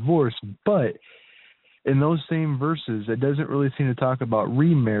get a divorce, but in those same verses, it doesn't really seem to talk about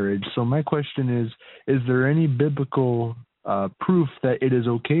remarriage. So my question is there any biblical proof that it is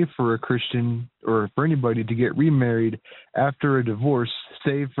okay for a Christian or for anybody to get remarried after a divorce,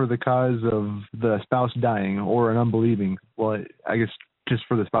 say for the cause of the spouse dying or an unbelieving? Well, I guess just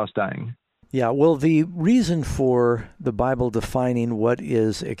for the spouse dying. Yeah, well, the reason for the Bible defining what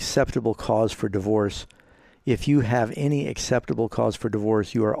is acceptable cause for divorce, if you have any acceptable cause for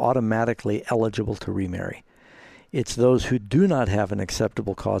divorce, you are automatically eligible to remarry. It's those who do not have an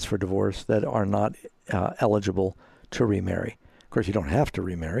acceptable cause for divorce that are not eligible to remarry. Of course, you don't have to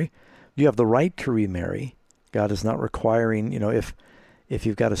remarry. You have the right to remarry. God is not requiring, if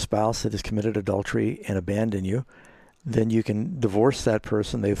you've got a spouse that has committed adultery and abandoned you, then you can divorce that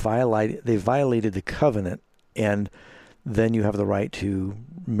person. They violated the covenant, and then you have the right to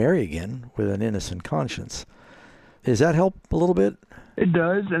marry again with an innocent conscience. Does that help a little bit? It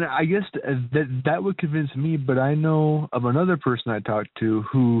does, and I guess that would convince me, but I know of another person I talked to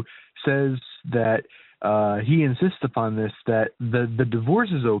who says that he insists upon this, that the divorce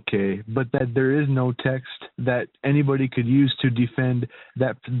is okay, but that there is no text that anybody could use to defend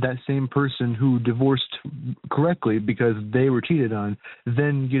that same person who divorced correctly because they were cheated on,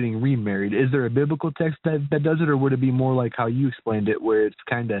 then getting remarried. Is there a biblical text that does it, or would it be more like how you explained it, where it's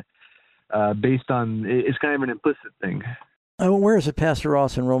kind of based on, it's kind of an implicit thing? Where is it, Pastor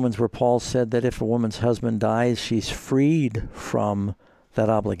Ross, in Romans, where Paul said that if a woman's husband dies, she's freed from that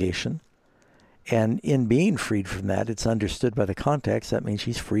obligation? And in being freed from that, it's understood by the context, that means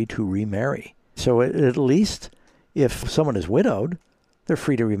she's free to remarry. So at least if someone is widowed, they're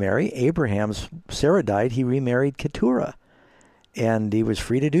free to remarry. Sarah died, he remarried Keturah, and he was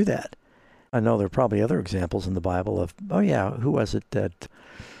free to do that. I know there are probably other examples in the Bible of, who was it that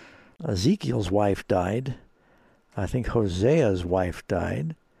Ezekiel's wife died? I think Hosea's wife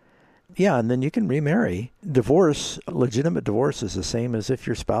died. Yeah, and then you can remarry. Divorce, legitimate divorce, is the same as if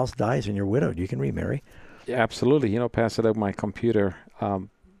your spouse dies and you're widowed. You can remarry. Yeah, absolutely. Pastor, out my computer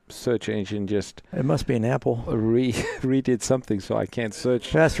search engine just... It must be an Apple. Redid something, so I can't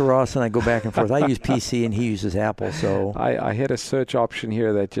search. Pastor Ross and I go back and forth. I use PC and he uses Apple, so... I had a search option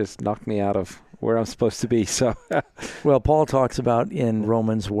here that just knocked me out of where I'm supposed to be. So, well, Paul talks about in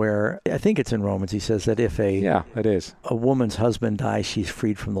Romans where, I think it's in Romans, he says that if a woman's husband dies, she's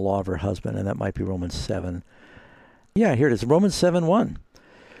freed from the law of her husband, and that might be Romans 7. Yeah, here it is, Romans 7:1.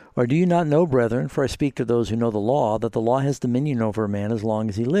 Or do you not know, brethren, for I speak to those who know the law, that the law has dominion over a man as long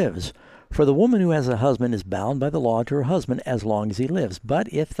as he lives? For the woman who has a husband is bound by the law to her husband as long as he lives.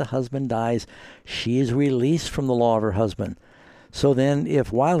 But if the husband dies, she is released from the law of her husband. So then,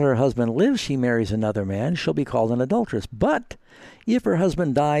 if while her husband lives she marries another man, she'll be called an adulteress. But if her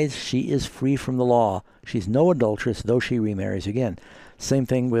husband dies, she is free from the law. She's no adulteress, though she remarries again. Same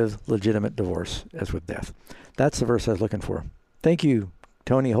thing with legitimate divorce as with death. That's the verse I was looking for. Thank you,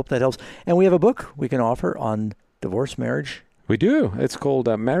 Tony. I hope that helps. And we have a book we can offer on divorce, marriage. We do. It's called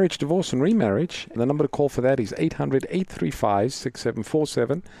Marriage, Divorce, and Remarriage. The number to call for that is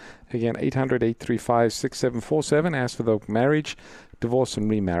 800-835-6747. Again, 800-835-6747. Ask for the Marriage, Divorce, and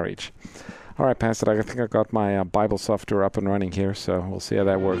Remarriage. All right, Pastor, I think I got my Bible software up and running here, so we'll see how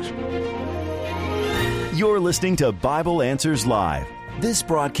that works. You're listening to Bible Answers Live. This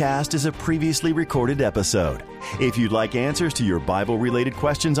broadcast is a previously recorded episode. If you'd like answers to your Bible-related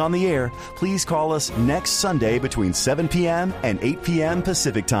questions on the air, please call us next Sunday between 7 p.m. and 8 p.m.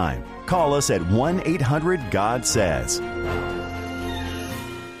 Pacific Time. Call us at 1-800-GOD-SAYS.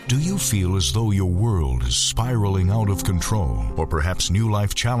 Do you feel as though your world is spiraling out of control, or perhaps new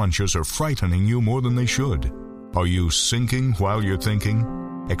life challenges are frightening you more than they should? Are you sinking while you're thinking?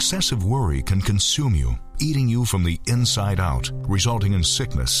 Excessive worry can consume you, eating you from the inside out, resulting in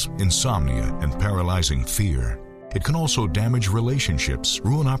sickness, insomnia, and paralyzing fear. It can also damage relationships,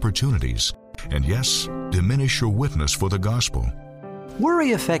 ruin opportunities, and yes, diminish your witness for the gospel.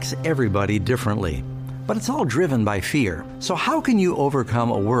 Worry affects everybody differently, but it's all driven by fear. So how can you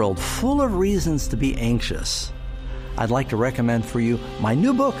overcome a world full of reasons to be anxious? I'd like to recommend for you my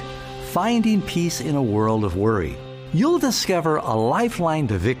new book, Finding Peace in a World of Worry. You'll discover a lifeline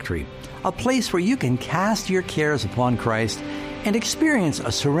to victory, a place where you can cast your cares upon Christ and experience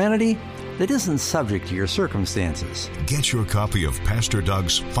a serenity that isn't subject to your circumstances. Get your copy of Pastor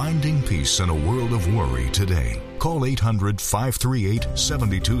Doug's Finding Peace in a World of Worry today. Call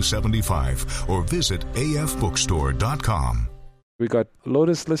 800-538-7275 or visit afbookstore.com. We got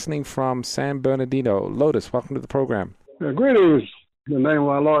Lotus listening from San Bernardino. Lotus, welcome to the program. Greetings in the name of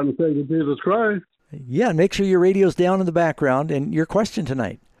our Lord and Savior Jesus Christ. Yeah, make sure your radio's down in the background. And your question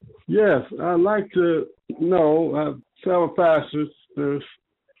tonight. Yes, I'd like to know several pastors that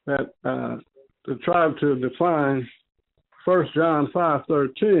try to define 1 John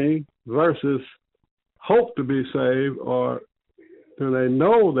 5:13 versus hope to be saved, or do they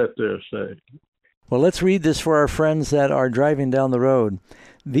know that they're saved? Well, let's read this for our friends that are driving down the road.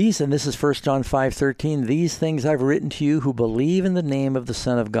 This is 1 John 5:13, these things I've written to you who believe in the name of the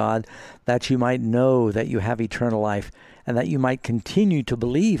Son of God, that you might know that you have eternal life, and that you might continue to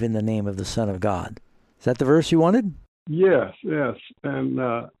believe in the name of the Son of God. Is that the verse you wanted? Yes. And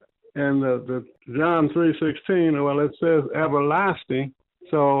the John 3:16, well, it says everlasting.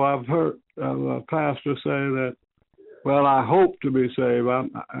 So I've heard a pastor say that, well, I hope to be saved.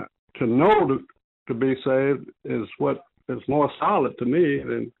 To know to be saved is what is more solid to me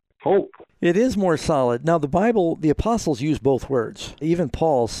than hope. It is more solid. Now, the Bible, the apostles use both words. Even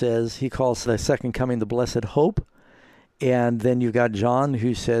Paul says, he calls the second coming the blessed hope. And then you've got John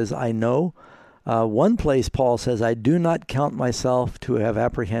who says, I know. One place Paul says, I do not count myself to have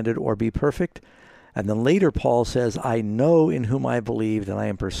apprehended or be perfect. And then later Paul says, I know in whom I believed, and I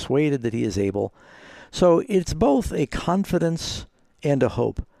am persuaded that he is able. So it's both a confidence and a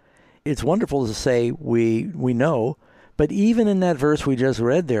hope. It's wonderful to say we know, but even in that verse we just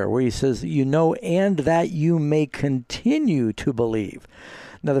read there, where he says, you know, and that you may continue to believe.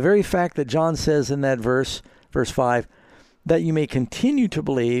 Now, the very fact that John says in that verse 5, that you may continue to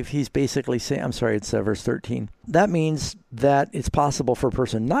believe, he's basically saying, it's verse 13. That means that it's possible for a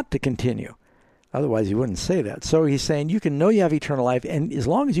person not to continue. Otherwise, he wouldn't say that. So he's saying you can know you have eternal life, and as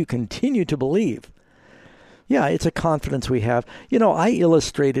long as you continue to believe, yeah, it's a confidence we have. You know, I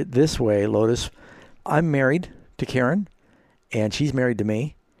illustrate it this way, Lotus. I'm married to Karen, and she's married to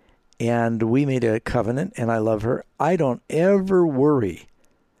me, and we made a covenant, and I love her. I don't ever worry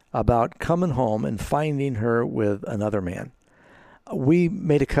about coming home and finding her with another man. We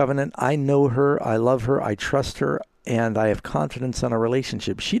made a covenant. I know her. I love her. I trust her. And I have confidence in our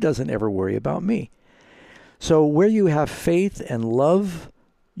relationship. She doesn't ever worry about me. So where you have faith and love,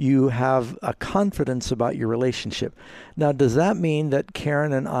 you have a confidence about your relationship. Now, does that mean that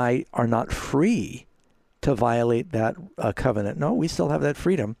Karen and I are not free to violate that covenant? No, we still have that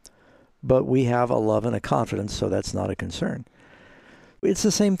freedom. But we have a love and a confidence, so that's not a concern. It's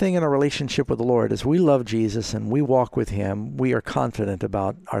the same thing in our relationship with the Lord. As we love Jesus and we walk with him, we are confident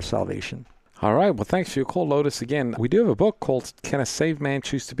about our salvation. All right. Well, thanks for your call, Lotus. Again, we do have a book called Can a Saved Man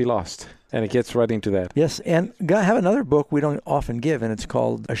Choose to Be Lost? And it gets right into that. Yes, and I have another book we don't often give, and it's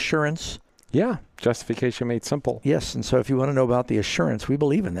called Assurance. Yeah, Justification Made Simple. Yes, and so if you want to know about the assurance, we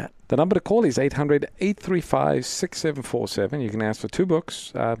believe in that. The number to call is 800-835-6747. You can ask for two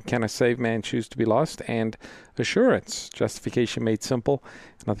books, Can a Saved Man Choose to Be Lost? And Assurance, Justification Made Simple.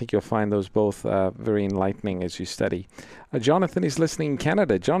 And I think you'll find those both very enlightening as you study. Jonathan is listening in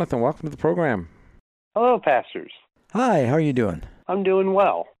Canada. Jonathan, welcome to the program. Hello, pastors. Hi, how are you doing? I'm doing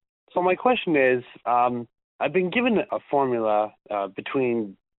well. So my question is, I've been given a formula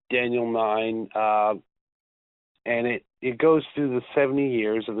between Daniel 9, and it goes through the 70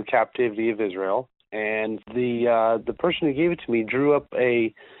 years of the captivity of Israel. And the person who gave it to me drew up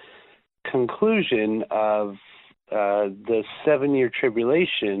a conclusion of the 7-year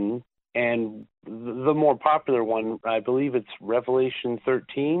tribulation, and the more popular one, I believe it's Revelation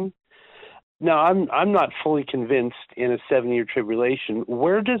 13. Now, I'm not fully convinced in a 7-year tribulation.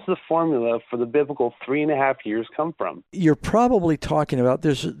 Where does the formula for the biblical 3.5 years come from? You're probably talking about,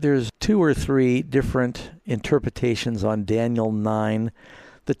 there's 2 or 3 different interpretations on Daniel 9.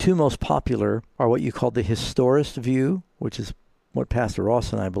 The 2 most popular are what you call the historist view, which is what Pastor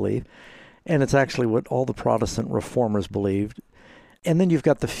Ross and I believe, and it's actually what all the Protestant reformers believed. And then you've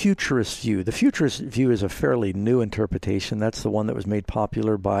got the futurist view. The futurist view is a fairly new interpretation. That's the one that was made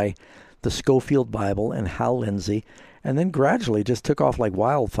popular by the Schofield Bible and Hal Lindsey, and then gradually just took off like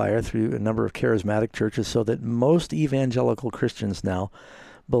wildfire through a number of charismatic churches, so that most evangelical Christians now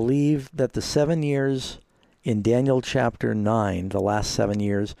believe that the 7 years in Daniel chapter 9, the last 7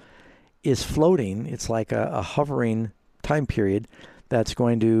 years, is floating. It's like a hovering time period that's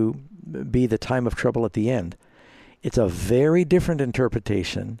going to be the time of trouble at the end. It's a very different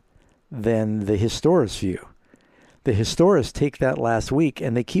interpretation than the historist view. The historists take that last week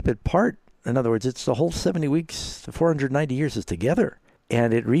and they keep it part. In other words, it's the whole 70 weeks, the 490 years is together.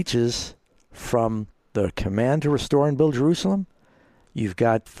 And it reaches from the command to restore and build Jerusalem. You've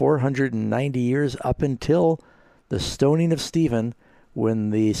got 490 years up until the stoning of Stephen, when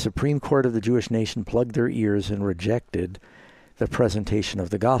the Supreme Court of the Jewish nation plugged their ears and rejected the presentation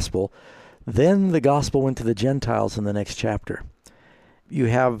of the gospel. Then the gospel went to the Gentiles in the next chapter. You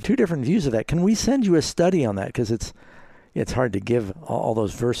have 2 different views of that. Can we send you a study on that? Because it's hard to give all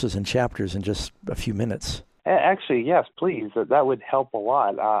those verses and chapters in just a few minutes. Actually, yes, please. That would help a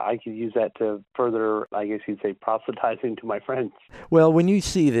lot. I could use that to further, I guess you'd say, proselytizing to my friends. Well, when you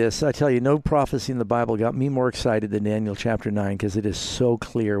see this, I tell you, no prophecy in the Bible got me more excited than Daniel chapter 9, because it is so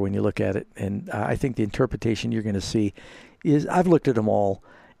clear when you look at it. And I think the interpretation you're going to see is, I've looked at them all,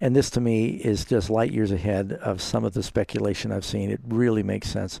 and this to me is just light years ahead of some of the speculation I've seen. It really makes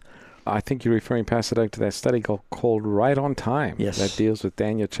sense. I think you're referring, Pastor Doug, to that study called Right on Time. Yes. That deals with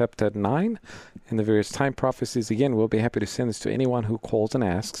Daniel chapter 9 and the various time prophecies. Again, we'll be happy to send this to anyone who calls and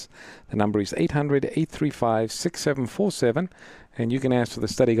asks. The number is 800-835-6747, and you can ask for the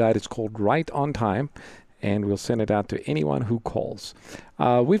study guide. It's called Right on Time, and we'll send it out to anyone who calls.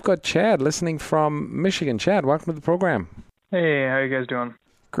 We've got Chad listening from Michigan. Chad, welcome to the program. Hey, how are you guys doing?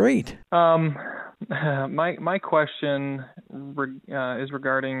 Great. My question is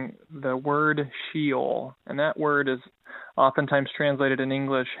regarding the word Sheol, and that word is oftentimes translated in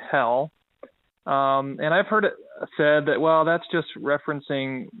English hell. And I've heard it said that, well, that's just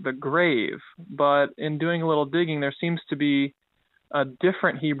referencing the grave. But in doing a little digging, there seems to be a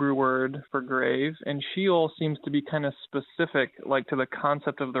different Hebrew word for grave, and Sheol seems to be kind of specific, like to the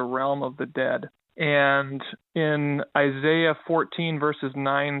concept of the realm of the dead. And in Isaiah 14, verses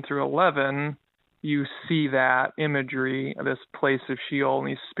 9 through 11, you see that imagery, this place of Sheol, and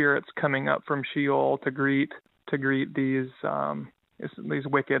these spirits coming up from Sheol to greet these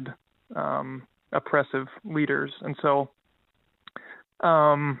wicked, oppressive leaders. And so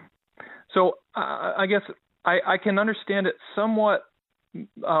I guess I can understand it somewhat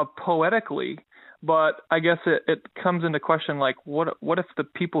poetically, but I guess it comes into question, like, what if the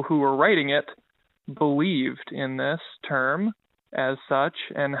people who were writing it believed in this term as such,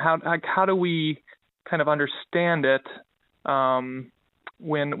 and how do we kind of understand it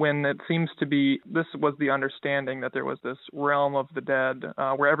when it seems to be, this was the understanding that there was this realm of the dead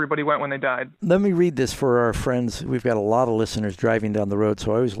where everybody went when they died. Let me read this for our friends. We've got a lot of listeners driving down the road,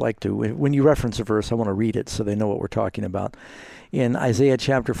 so I always like to, when you reference a verse, I want to read it so they know what we're talking about. In Isaiah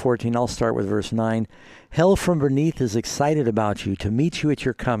chapter 14, I'll start with verse 9. Hell from beneath is excited about you, to meet you at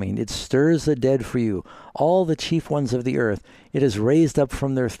your coming. It stirs the dead for you, all the chief ones of the earth. It is raised up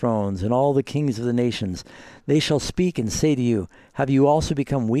from their thrones, and all the kings of the nations. They shall speak and say to you, have you also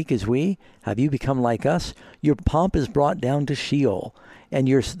become weak as we? Have you become like us? Your pomp is brought down to Sheol, and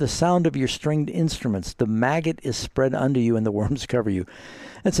the sound of your stringed instruments. The maggot is spread under you, and the worms cover you.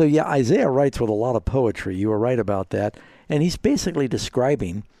 And so, yeah, Isaiah writes with a lot of poetry. You were right about that. And he's basically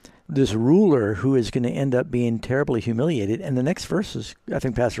describing this ruler who is going to end up being terribly humiliated. And the next verse is, I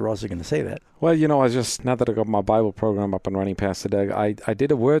think Pastor Ross is going to say that. Well, now that I got my Bible program up and running, Pastor Doug, I did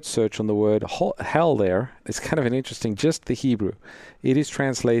a word search on the word hell there. It's kind of an interesting, just the Hebrew. It is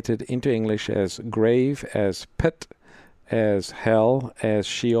translated into English as grave, as pit, as hell, as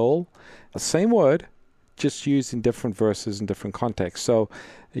Sheol. The same word, just used in different verses in different contexts. So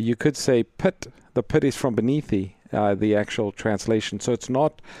you could say pit. The pit is from beneath the actual translation. So it's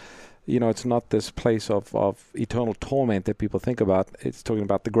not, it's not this place of eternal torment that people think about. It's talking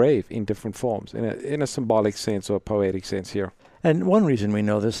about the grave in different forms, in a symbolic sense or a poetic sense here. And one reason we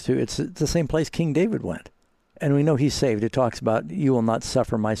know this, too, it's the same place King David went. And we know he's saved. It talks about, you will not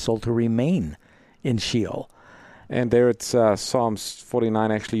suffer my soul to remain in Sheol. And there it's Psalms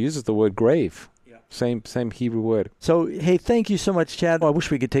 49 actually uses the word grave. Same Hebrew word. So, hey, thank you so much, Chad. I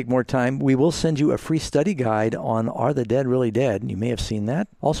wish we could take more time. We will send you a free study guide on Are the Dead Really Dead? You may have seen that.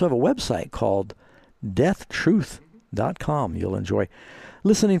 Also have a website called deathtruth.com you'll enjoy.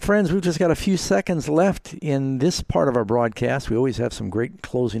 Listening friends, we've just got a few seconds left in this part of our broadcast. We always have some great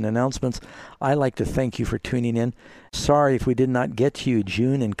closing announcements. I'd like to thank you for tuning in. Sorry if we did not get to you,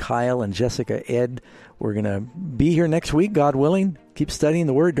 June and Kyle and Jessica, Ed. We're going to be here next week, God willing. Keep studying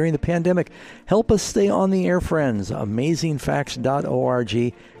the Word during the pandemic. Help us stay on the air, friends.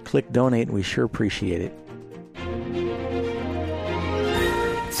 AmazingFacts.org. Click donate. We sure appreciate it.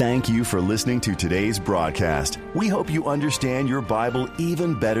 Thank you for listening to today's broadcast. We hope you understand your Bible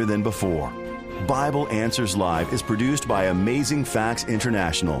even better than before. Bible Answers Live is produced by Amazing Facts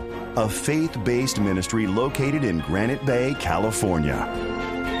International, a faith-based ministry located in Granite Bay, California.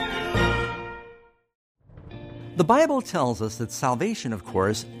 The Bible tells us that salvation, of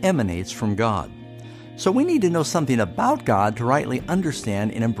course, emanates from God. So we need to know something about God to rightly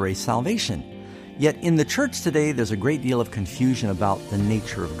understand and embrace salvation. Yet in the church today, there's a great deal of confusion about the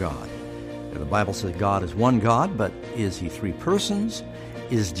nature of God. The Bible says God is one God, but is He three persons?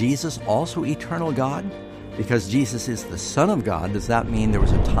 Is Jesus also eternal God? Because Jesus is the Son of God, does that mean there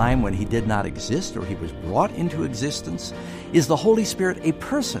was a time when He did not exist or He was brought into existence? Is the Holy Spirit a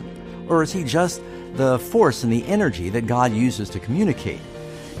person, or is He just the force and the energy that God uses to communicate?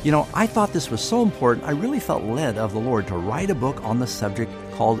 You know, I thought this was so important, I really felt led of the Lord to write a book on the subject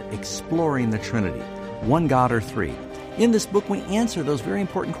called Exploring the Trinity, One God or Three. In this book, we answer those very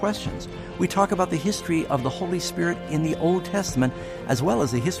important questions. We talk about the history of the Holy Spirit in the Old Testament, as well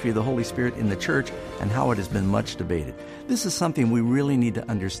as the history of the Holy Spirit in the church and how it has been much debated. This is something we really need to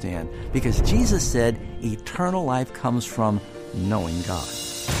understand because Jesus said eternal life comes from knowing God.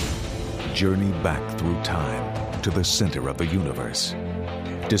 Journey back through time to the center of the universe.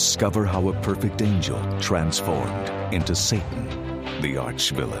 Discover how a perfect angel transformed into Satan, the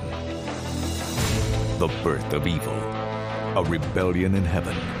arch-villain. The birth of evil, a rebellion in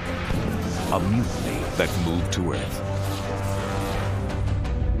heaven, a mutiny that moved to earth.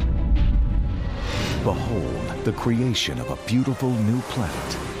 Behold the creation of a beautiful new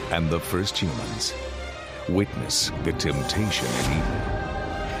planet and the first humans. Witness the temptation in Eden.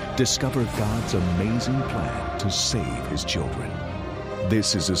 Discover God's amazing plan to save His children.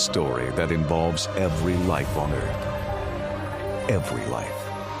 This is a story that involves every life on earth. Every life.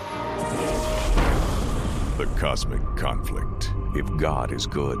 The cosmic conflict. If God is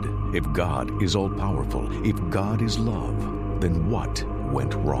good, if God is all-powerful, if God is love, then what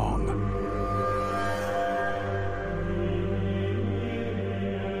went wrong?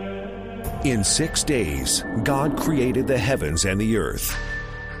 In 6 days, God created the heavens and the earth.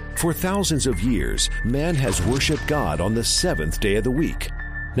 For thousands of years, man has worshiped God on the seventh day of the week.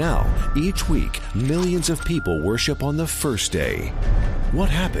 Now, each week, millions of people worship on the first day. What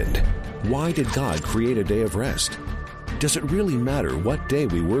happened? Why did God create a day of rest? Does it really matter what day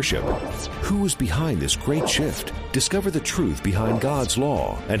we worship? Who is behind this great shift? Discover the truth behind God's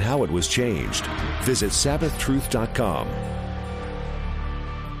law and how it was changed. Visit SabbathTruth.com.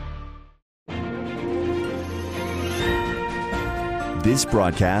 This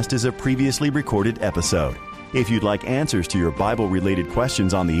broadcast is a previously recorded episode. If you'd like answers to your Bible-related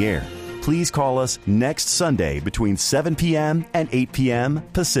questions on the air, please call us next Sunday between 7 p.m. and 8 p.m.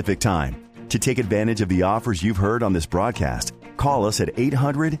 Pacific Time. To take advantage of the offers you've heard on this broadcast, call us at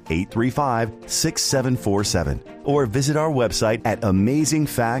 800-835-6747 or visit our website at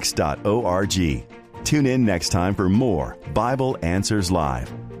amazingfacts.org. Tune in next time for more Bible Answers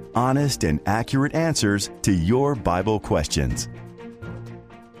Live. Honest and accurate answers to your Bible questions.